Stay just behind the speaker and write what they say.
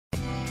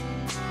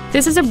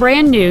This is a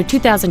brand new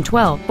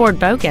 2012 Ford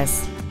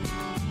Focus.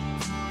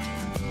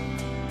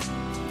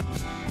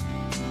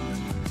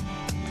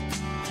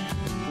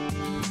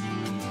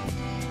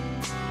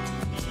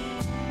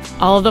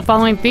 All of the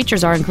following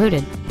features are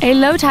included: a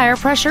low tire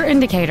pressure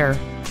indicator,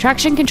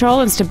 traction control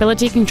and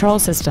stability control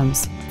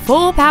systems,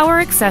 full power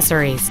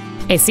accessories,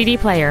 a CD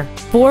player,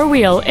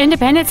 four-wheel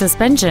independent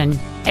suspension,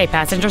 a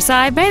passenger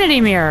side vanity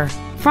mirror,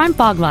 front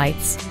fog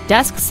lights,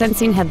 dusk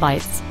sensing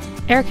headlights,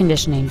 air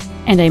conditioning,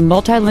 and a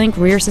multi-link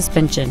rear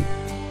suspension.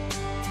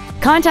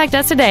 Contact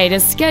us today to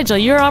schedule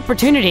your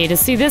opportunity to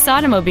see this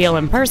automobile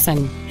in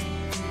person.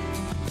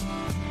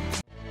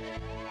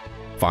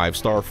 Five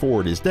Star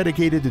Ford is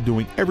dedicated to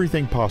doing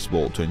everything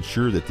possible to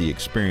ensure that the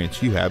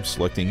experience you have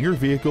selecting your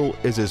vehicle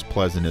is as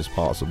pleasant as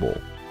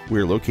possible.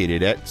 We're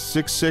located at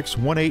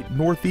 6618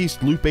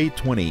 Northeast Loop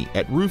 820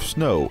 at Roof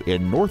Snow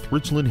in North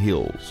Richland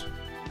Hills.